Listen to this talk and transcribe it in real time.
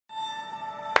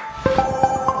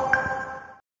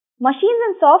Machines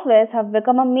and softwares have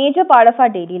become a major part of our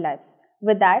daily lives.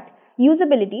 With that,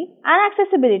 usability and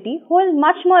accessibility hold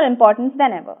much more importance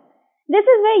than ever. This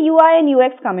is where UI and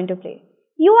UX come into play.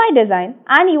 UI design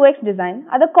and UX design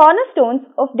are the cornerstones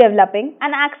of developing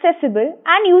an accessible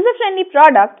and user-friendly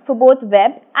product for both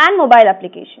web and mobile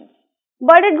applications.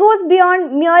 But it goes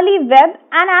beyond merely web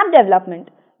and app development.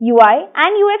 UI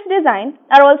and UX design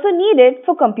are also needed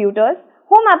for computers,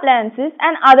 home appliances,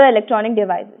 and other electronic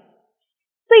devices.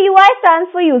 So UI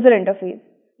stands for user interface.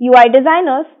 UI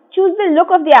designers choose the look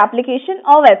of the application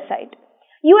or website.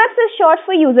 UX is short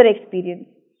for user experience.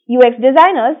 UX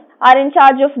designers are in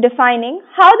charge of defining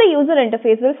how the user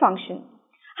interface will function.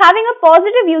 Having a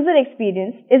positive user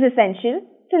experience is essential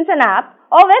since an app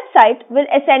or website will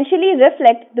essentially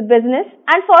reflect the business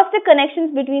and foster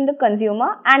connections between the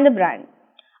consumer and the brand.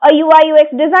 A UI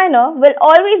UX designer will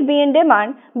always be in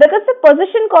demand because the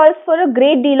position calls for a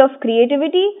great deal of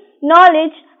creativity,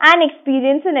 knowledge and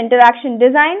experience in interaction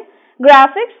design,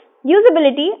 graphics,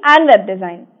 usability and web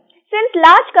design. Since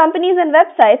large companies and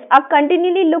websites are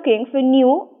continually looking for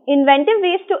new, inventive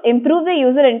ways to improve their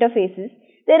user interfaces,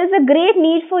 there is a great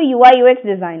need for UI UX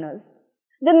designers.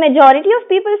 The majority of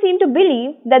people seem to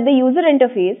believe that the user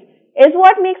interface is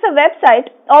what makes a website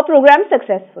or program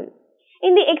successful.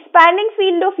 In the expanding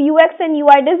field of UX and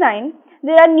UI design,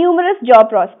 there are numerous job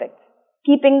prospects.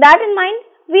 Keeping that in mind,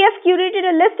 we have curated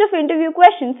a list of interview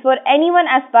questions for anyone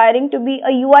aspiring to be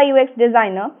a UI UX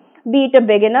designer, be it a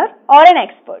beginner or an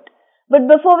expert. But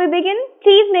before we begin,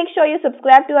 please make sure you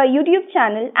subscribe to our YouTube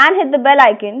channel and hit the bell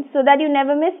icon so that you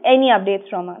never miss any updates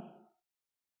from us.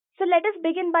 So let us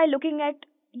begin by looking at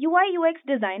UI UX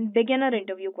design beginner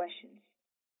interview questions.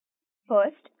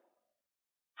 First,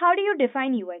 how do you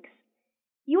define UX?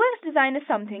 UX design is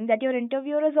something that your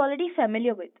interviewer is already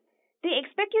familiar with. They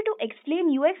expect you to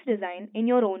explain UX design in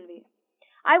your own way.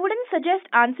 I wouldn't suggest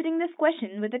answering this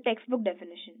question with a textbook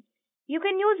definition. You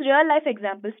can use real-life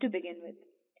examples to begin with.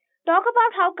 Talk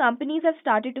about how companies have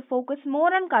started to focus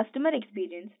more on customer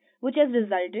experience, which has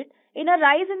resulted in a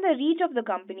rise in the reach of the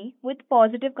company with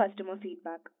positive customer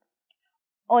feedback.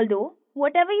 Although,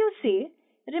 whatever you say,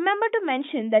 remember to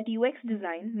mention that UX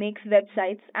design makes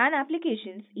websites and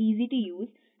applications easy to use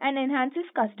and enhances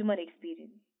customer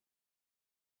experience.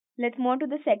 Let's move on to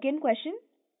the second question.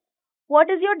 What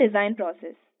is your design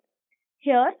process?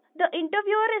 Here, the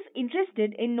interviewer is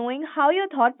interested in knowing how your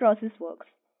thought process works.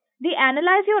 They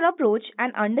analyze your approach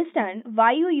and understand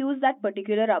why you use that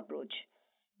particular approach.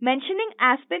 Mentioning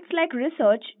aspects like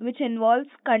research, which involves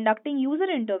conducting user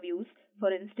interviews,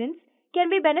 for instance, can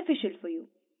be beneficial for you.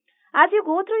 As you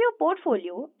go through your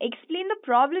portfolio, explain the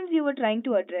problems you were trying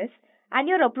to address and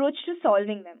your approach to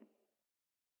solving them.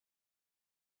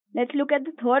 Let's look at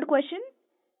the third question.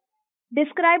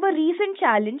 Describe a recent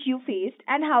challenge you faced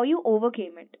and how you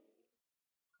overcame it.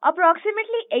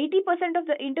 Approximately 80% of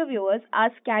the interviewers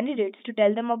ask candidates to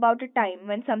tell them about a time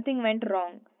when something went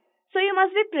wrong. So you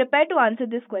must be prepared to answer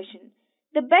this question.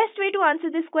 The best way to answer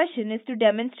this question is to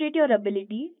demonstrate your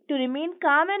ability to remain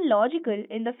calm and logical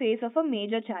in the face of a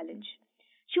major challenge.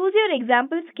 Choose your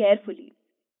examples carefully.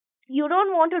 You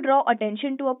don't want to draw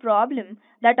attention to a problem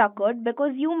that occurred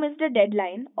because you missed a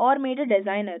deadline or made a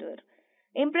design error.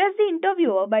 Impress the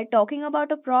interviewer by talking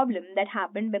about a problem that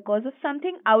happened because of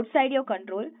something outside your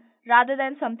control rather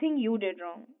than something you did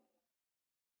wrong.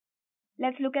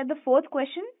 Let's look at the fourth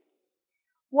question.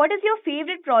 What is your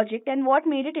favorite project and what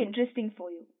made it interesting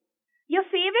for you? Your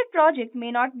favorite project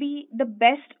may not be the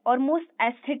best or most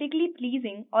aesthetically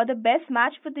pleasing or the best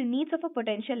match for the needs of a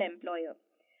potential employer.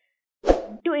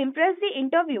 To impress the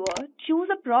interviewer, choose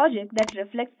a project that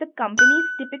reflects the company's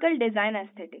typical design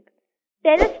aesthetic.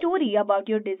 Tell a story about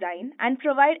your design and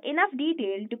provide enough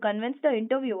detail to convince the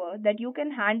interviewer that you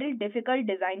can handle difficult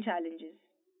design challenges.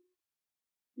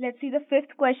 Let's see the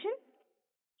fifth question.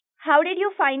 How did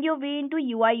you find your way into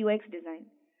UI UX design?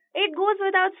 It goes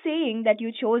without saying that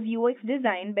you chose UX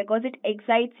design because it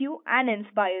excites you and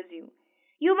inspires you.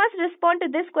 You must respond to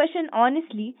this question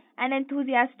honestly and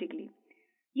enthusiastically.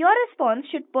 Your response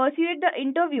should persuade the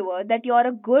interviewer that you are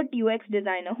a good UX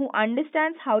designer who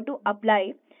understands how to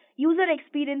apply user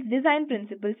experience design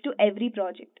principles to every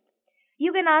project.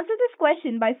 You can answer this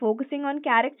question by focusing on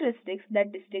characteristics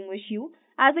that distinguish you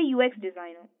as a UX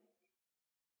designer,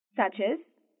 such as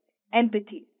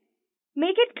empathy.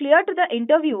 Make it clear to the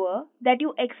interviewer that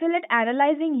you excel at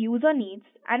analyzing user needs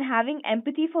and having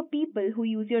empathy for people who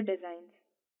use your designs.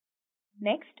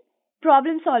 Next,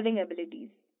 problem-solving abilities.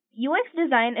 UX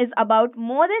design is about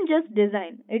more than just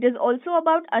design. It is also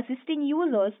about assisting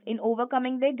users in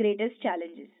overcoming their greatest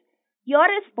challenges. Your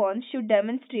response should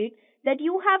demonstrate that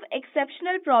you have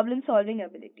exceptional problem-solving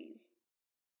abilities.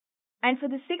 And for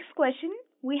the sixth question,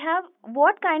 we have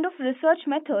what kind of research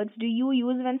methods do you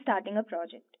use when starting a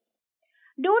project?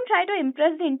 Don't try to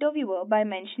impress the interviewer by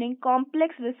mentioning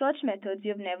complex research methods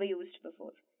you've never used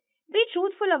before. Be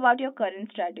truthful about your current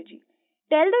strategy.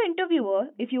 Tell the interviewer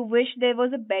if you wish there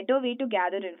was a better way to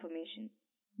gather information.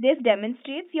 This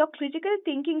demonstrates your critical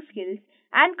thinking skills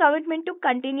and commitment to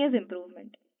continuous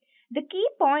improvement. The key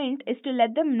point is to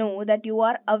let them know that you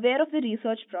are aware of the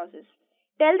research process.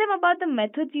 Tell them about the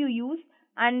methods you use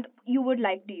and you would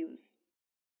like to use.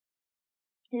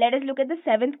 Let us look at the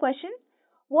seventh question.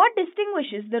 What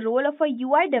distinguishes the role of a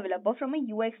UI developer from a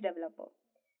UX developer?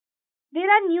 There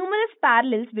are numerous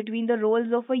parallels between the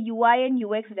roles of a UI and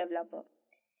UX developer.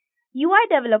 UI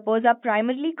developers are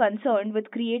primarily concerned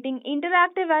with creating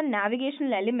interactive and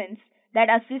navigational elements that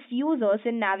assist users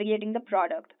in navigating the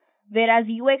product, whereas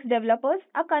UX developers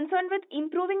are concerned with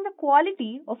improving the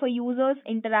quality of a user's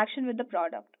interaction with the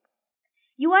product.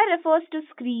 UI refers to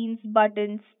screens,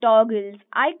 buttons, toggles,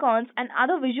 icons, and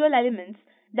other visual elements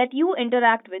that you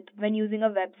interact with when using a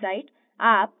website,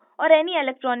 app, or any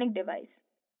electronic device.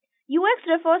 UX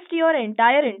refers to your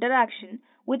entire interaction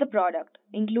with a product,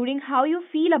 including how you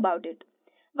feel about it.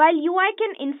 While UI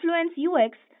can influence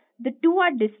UX, the two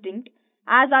are distinct,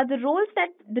 as are the roles that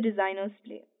the designers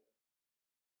play.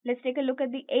 Let's take a look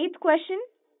at the eighth question.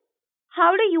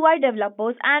 How do UI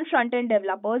developers and front-end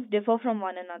developers differ from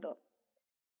one another?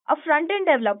 A front-end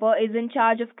developer is in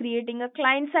charge of creating a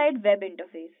client-side web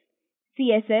interface.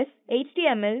 CSS,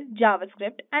 HTML,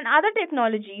 JavaScript, and other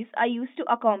technologies are used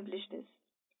to accomplish this.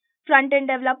 Front-end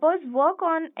developers work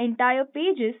on entire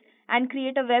pages and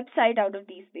create a website out of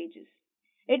these pages.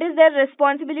 It is their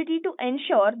responsibility to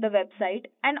ensure the website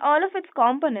and all of its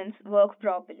components work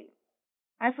properly.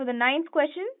 And for the ninth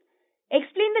question,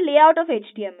 explain the layout of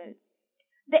HTML.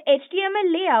 The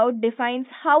HTML layout defines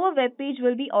how a web page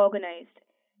will be organized.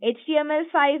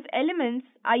 HTML5 elements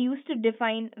are used to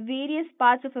define various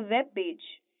parts of a web page.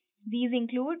 These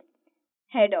include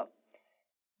header.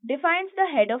 Defines the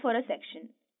header for a section.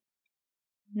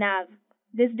 Nav.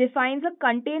 This defines a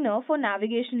container for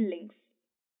navigation links.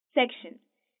 Section.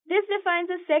 This defines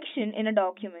a section in a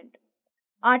document.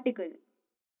 Article.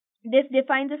 This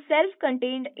defines a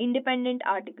self-contained independent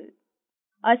article.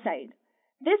 Aside.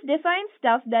 This defines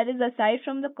stuff that is aside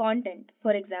from the content,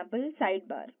 for example,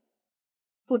 sidebar.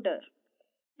 Footer.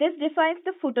 This defines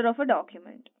the footer of a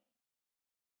document.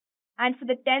 And for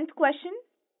the 10th question,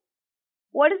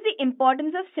 what is the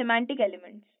importance of semantic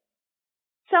elements?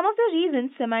 Some of the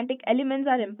reasons semantic elements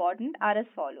are important are as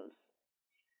follows.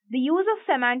 The use of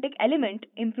semantic element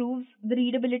improves the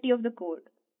readability of the code.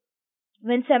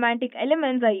 When semantic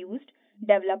elements are used,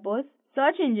 developers,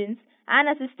 search engines, and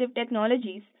assistive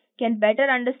technologies can better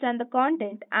understand the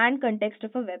content and context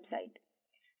of a website.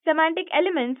 Semantic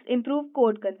elements improve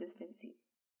code consistency.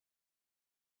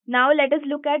 Now let us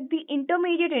look at the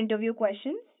intermediate interview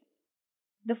questions.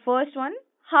 The first one,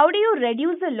 how do you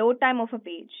reduce the load time of a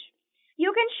page?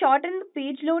 You can shorten the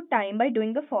page load time by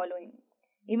doing the following.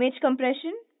 Image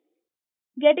compression,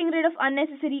 getting rid of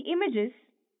unnecessary images,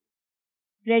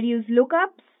 reduce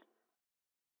lookups,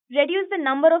 reduce the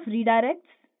number of redirects,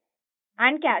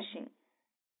 and caching.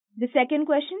 The second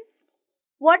question,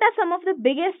 what are some of the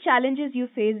biggest challenges you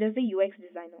faced as a UX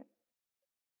designer?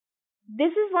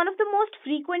 This is one of the most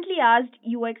frequently asked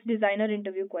UX designer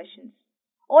interview questions.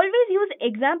 Always use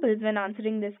examples when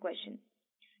answering this question.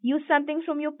 Use something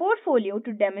from your portfolio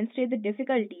to demonstrate the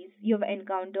difficulties you've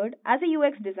encountered as a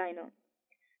UX designer.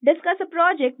 Discuss a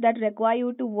project that requires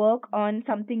you to work on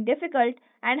something difficult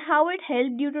and how it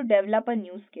helped you to develop a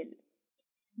new skill.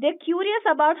 They're curious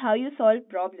about how you solve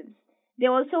problems. They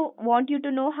also want you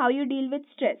to know how you deal with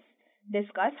stress.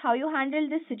 Discuss how you handle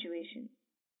this situation.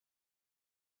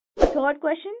 Third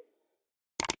question,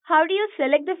 how do you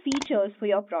select the features for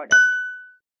your product?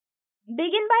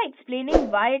 Begin by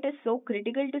explaining why it is so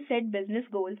critical to set business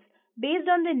goals based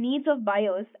on the needs of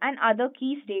buyers and other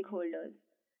key stakeholders.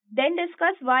 Then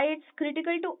discuss why it's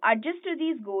critical to adjust to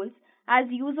these goals as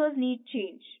users need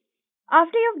change.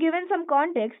 After you've given some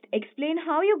context, explain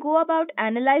how you go about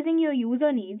analyzing your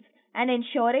user needs and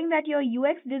ensuring that your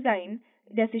UX design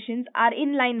decisions are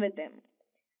in line with them.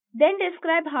 Then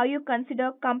describe how you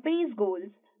consider companies' goals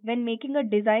when making a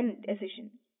design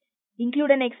decision.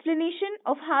 Include an explanation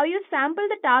of how you sample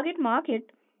the target market,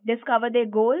 discover their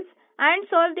goals, and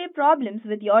solve their problems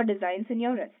with your designs in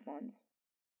your response.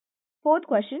 Fourth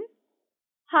question,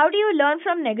 how do you learn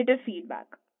from negative feedback?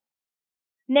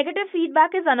 Negative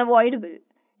feedback is unavoidable,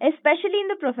 especially in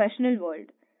the professional world.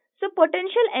 So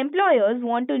potential employers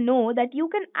want to know that you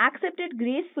can accept it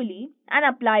gracefully and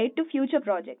apply it to future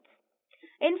projects.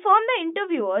 Inform the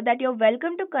interviewer that you're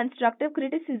welcome to constructive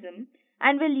criticism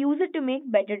and will use it to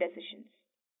make better decisions.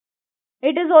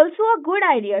 It is also a good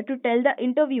idea to tell the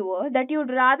interviewer that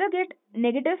you'd rather get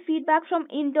negative feedback from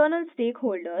internal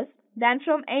stakeholders than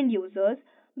from end users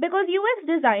because UX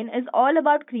design is all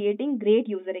about creating great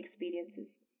user experiences.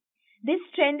 This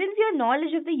strengthens your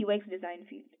knowledge of the UX design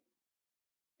field.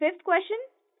 Fifth question: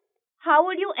 how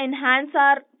would you enhance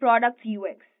our product's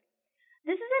UX?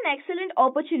 This is an excellent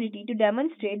opportunity to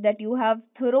demonstrate that you have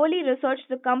thoroughly researched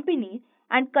the company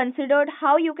and considered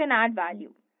how you can add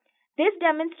value. This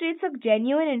demonstrates a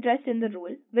genuine interest in the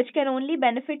role, which can only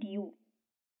benefit you.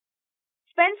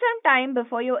 Spend some time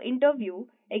before your interview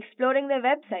exploring their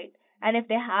website, and if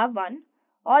they have one,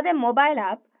 or their mobile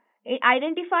app,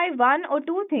 identify one or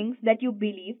two things that you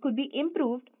believe could be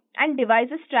improved and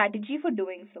devise a strategy for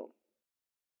doing so.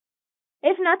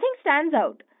 If nothing stands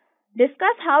out,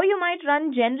 discuss how you might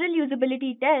run general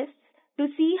usability tests to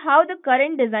see how the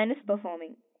current design is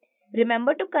performing.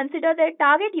 Remember to consider their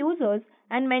target users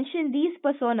and mention these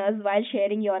personas while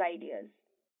sharing your ideas.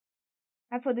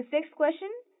 And for the sixth question,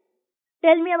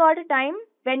 tell me about a time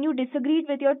when you disagreed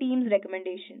with your team's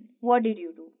recommendation. What did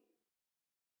you do?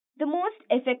 The most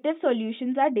effective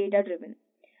solutions are data driven.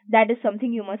 That is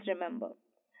something you must remember.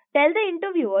 Tell the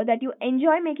interviewer that you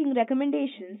enjoy making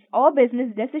recommendations or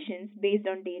business decisions based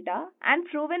on data and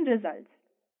proven results.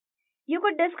 You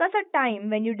could discuss a time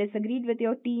when you disagreed with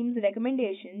your team's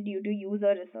recommendation due to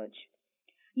user research.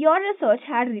 Your research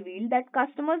had revealed that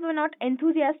customers were not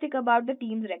enthusiastic about the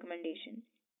team's recommendation.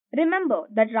 Remember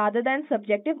that rather than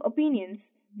subjective opinions,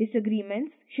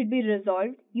 disagreements should be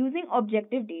resolved using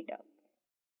objective data.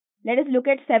 Let us look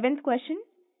at seventh question.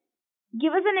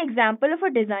 Give us an example of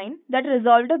a design that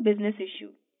resolved a business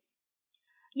issue.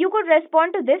 You could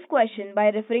respond to this question by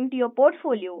referring to your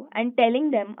portfolio and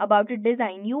telling them about a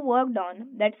design you worked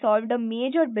on that solved a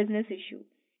major business issue.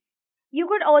 You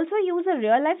could also use a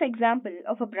real life example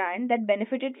of a brand that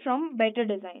benefited from better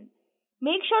design.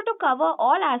 Make sure to cover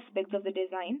all aspects of the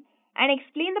design and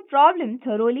explain the problem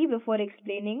thoroughly before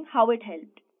explaining how it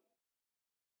helped.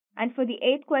 And for the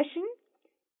eighth question,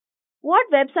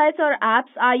 what websites or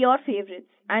apps are your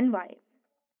favorites and why?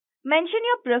 Mention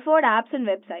your preferred apps and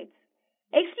websites.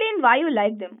 Explain why you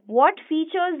like them, what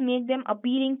features make them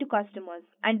appealing to customers,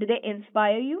 and do they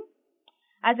inspire you?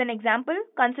 As an example,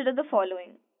 consider the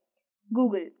following.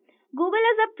 Google. Google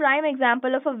is a prime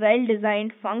example of a well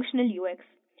designed functional UX.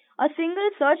 A single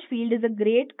search field is a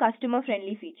great customer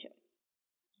friendly feature.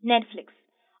 Netflix.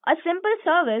 A simple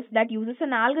service that uses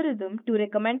an algorithm to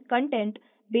recommend content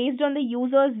based on the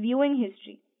user's viewing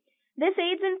history. This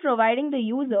aids in providing the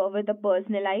user with a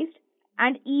personalized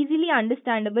and easily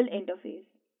understandable interface.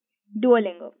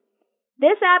 Duolingo.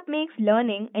 This app makes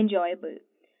learning enjoyable.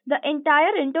 The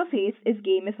entire interface is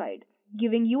gamified,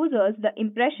 giving users the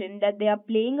impression that they are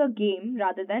playing a game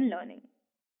rather than learning.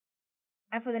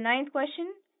 And for the ninth question,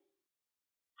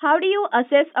 how do you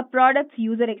assess a product's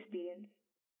user experience?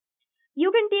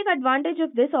 You can take advantage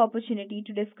of this opportunity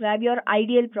to describe your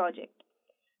ideal project.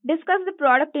 Discuss the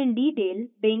product in detail,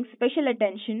 paying special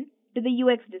attention to the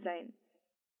UX design.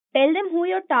 Tell them who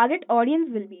your target audience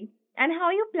will be and how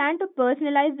you plan to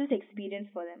personalize this experience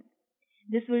for them.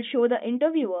 This will show the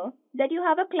interviewer that you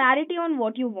have a clarity on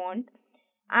what you want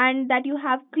and that you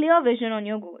have clear vision on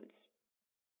your goals.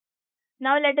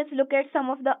 Now let us look at some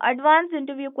of the advanced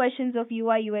interview questions of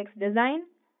UI UX design.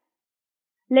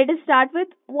 Let us start with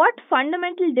what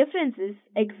fundamental differences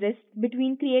exist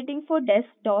between creating for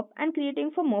desktop and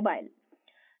creating for mobile.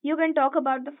 You can talk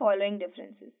about the following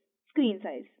differences. Screen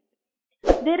size.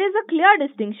 There is a clear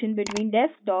distinction between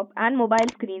desktop and mobile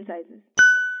screen sizes.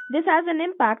 This has an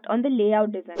impact on the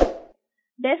layout design.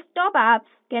 Desktop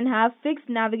apps can have fixed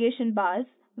navigation bars,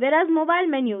 whereas mobile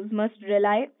menus must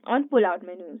rely on pull-out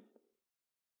menus.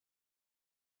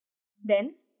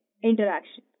 Then,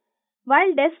 interaction.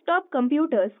 While desktop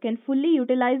computers can fully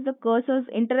utilize the cursor's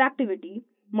interactivity,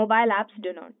 mobile apps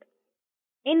do not.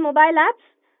 In mobile apps,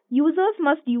 users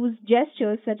must use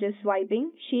gestures such as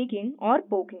swiping, shaking, or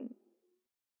poking.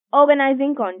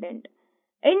 Organizing content.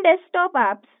 In desktop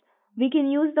apps, we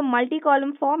can use the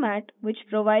multi-column format, which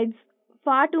provides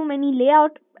far too many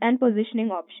layout and positioning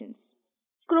options.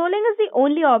 Scrolling is the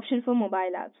only option for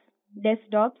mobile apps.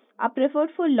 Desktops are preferred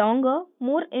for longer,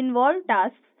 more involved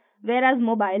tasks, whereas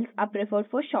mobiles are preferred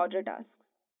for shorter tasks.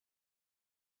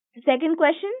 Second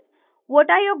question, what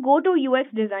are your go-to UX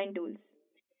design tools?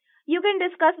 You can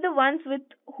discuss the ones with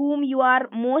whom you are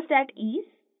most at ease.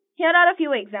 Here are a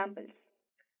few examples.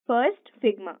 First,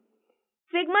 Figma.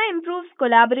 Figma improves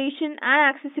collaboration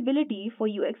and accessibility for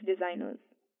UX designers.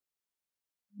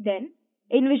 Then,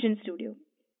 InVision Studio.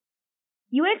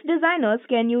 UX designers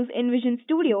can use InVision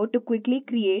Studio to quickly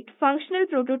create functional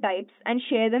prototypes and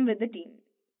share them with the team.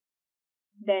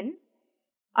 Then,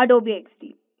 Adobe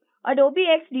XD. Adobe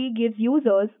XD gives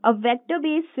users a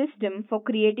vector-based system for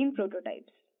creating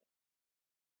prototypes.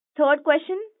 Third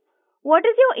question, what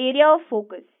is your area of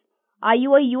focus? Are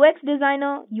you a UX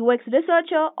designer, UX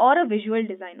researcher, or a visual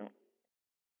designer?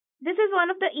 This is one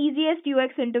of the easiest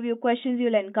UX interview questions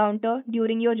you'll encounter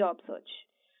during your job search.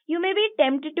 You may be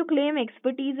tempted to claim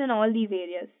expertise in all these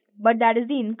areas, but that is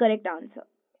the incorrect answer.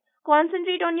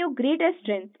 Concentrate on your greatest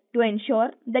strength to ensure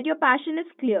that your passion is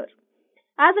clear.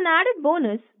 As an added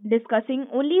bonus, discussing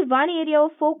only one area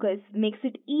of focus makes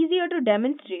it easier to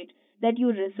demonstrate that you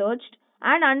researched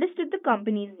and understood the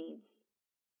company's needs.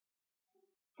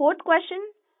 Fourth question,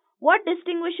 what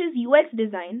distinguishes UX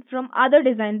design from other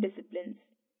design disciplines?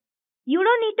 You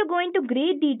don't need to go into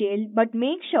great detail, but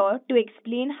make sure to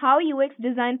explain how UX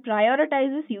design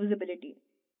prioritizes usability.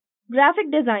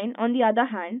 Graphic design, on the other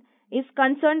hand, is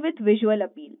concerned with visual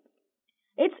appeal.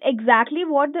 It's exactly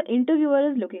what the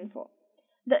interviewer is looking for.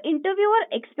 The interviewer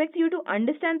expects you to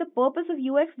understand the purpose of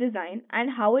UX design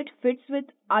and how it fits with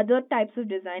other types of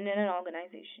design in an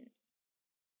organization.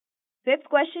 Fifth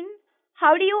question,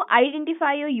 how do you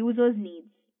identify your user's needs?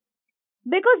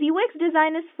 Because UX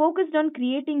design is focused on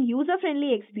creating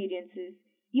user-friendly experiences,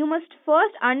 you must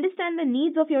first understand the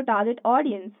needs of your target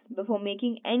audience before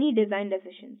making any design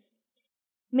decisions.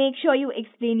 Make sure you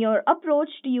explain your approach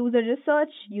to user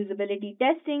research, usability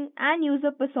testing, and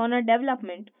user persona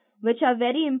development, which are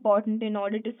very important in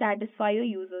order to satisfy your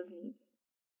user's needs.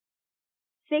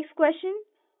 Sixth question,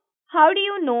 how do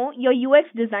you know your UX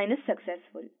design is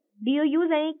successful? Do you use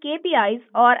any KPIs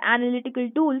or analytical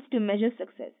tools to measure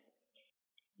success?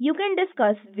 You can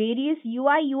discuss various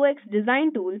UI/UX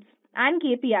design tools and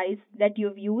KPIs that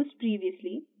you've used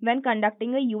previously when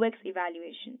conducting a UX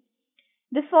evaluation.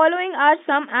 The following are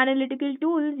some analytical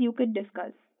tools you could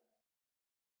discuss.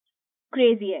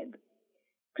 Crazy Egg.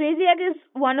 Crazy Egg is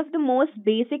one of the most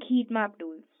basic heat map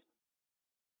tools.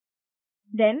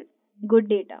 Then, Good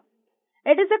Data.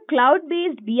 It is a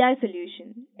cloud-based BI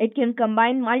solution. It can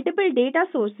combine multiple data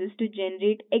sources to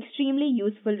generate extremely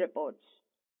useful reports.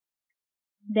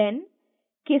 Then,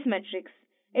 Kissmetrics.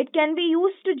 It can be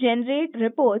used to generate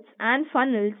reports and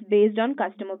funnels based on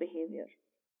customer behavior.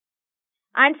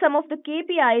 And some of the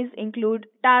KPIs include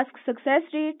task success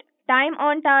rate, time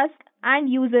on task, and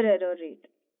user error rate.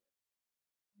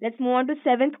 Let's move on to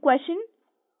seventh question.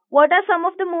 What are some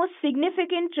of the most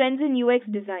significant trends in UX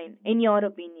design, in your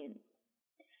opinion?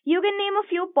 You can name a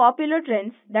few popular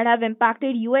trends that have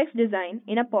impacted UX design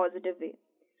in a positive way.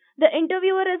 The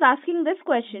interviewer is asking this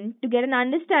question to get an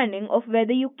understanding of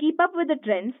whether you keep up with the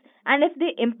trends and if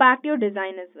they impact your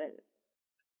design as well.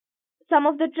 Some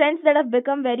of the trends that have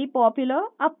become very popular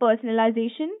are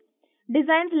personalization,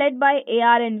 designs led by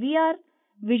AR and VR,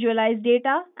 visualized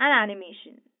data, and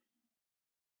animation.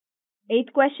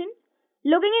 Eighth question.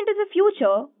 Looking into the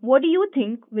future, what do you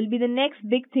think will be the next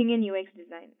big thing in UX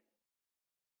design?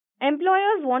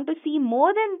 Employers want to see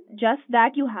more than just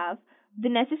that you have the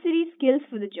necessary skills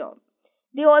for the job.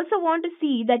 They also want to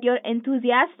see that you're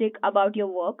enthusiastic about your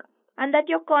work and that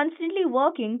you're constantly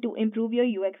working to improve your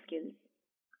UX skills.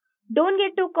 Don't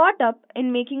get too caught up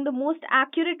in making the most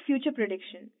accurate future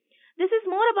prediction. This is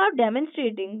more about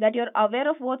demonstrating that you're aware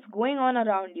of what's going on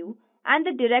around you and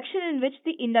the direction in which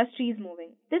the industry is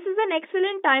moving. This is an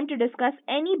excellent time to discuss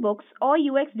any books or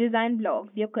UX design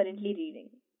blogs you're currently reading.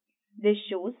 This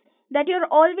shows that you're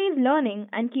always learning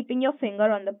and keeping your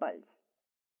finger on the pulse.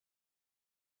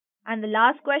 And the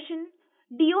last question,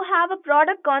 do you have a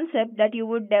product concept that you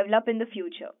would develop in the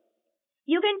future?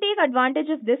 You can take advantage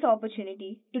of this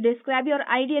opportunity to describe your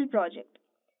ideal project.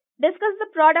 Discuss the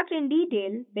product in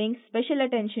detail, paying special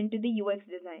attention to the UX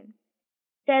design.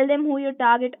 Tell them who your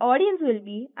target audience will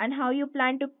be and how you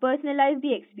plan to personalize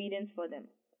the experience for them.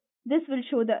 This will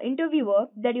show the interviewer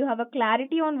that you have a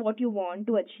clarity on what you want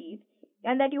to achieve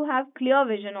and that you have clear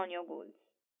vision on your goals.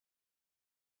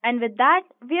 And with that,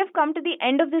 we have come to the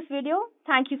end of this video.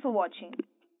 Thank you for watching.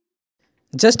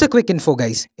 Just a quick info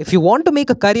guys, if you want to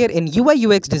make a career in UI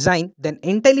UX design, then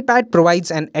Intellipaat provides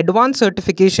an advanced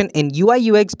certification in UI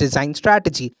UX design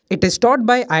strategy. It is taught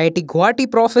by IIT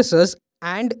Guwahati professors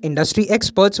and industry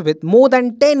experts with more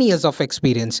than 10 years of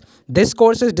experience. This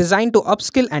course is designed to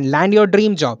upskill and land your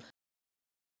dream job.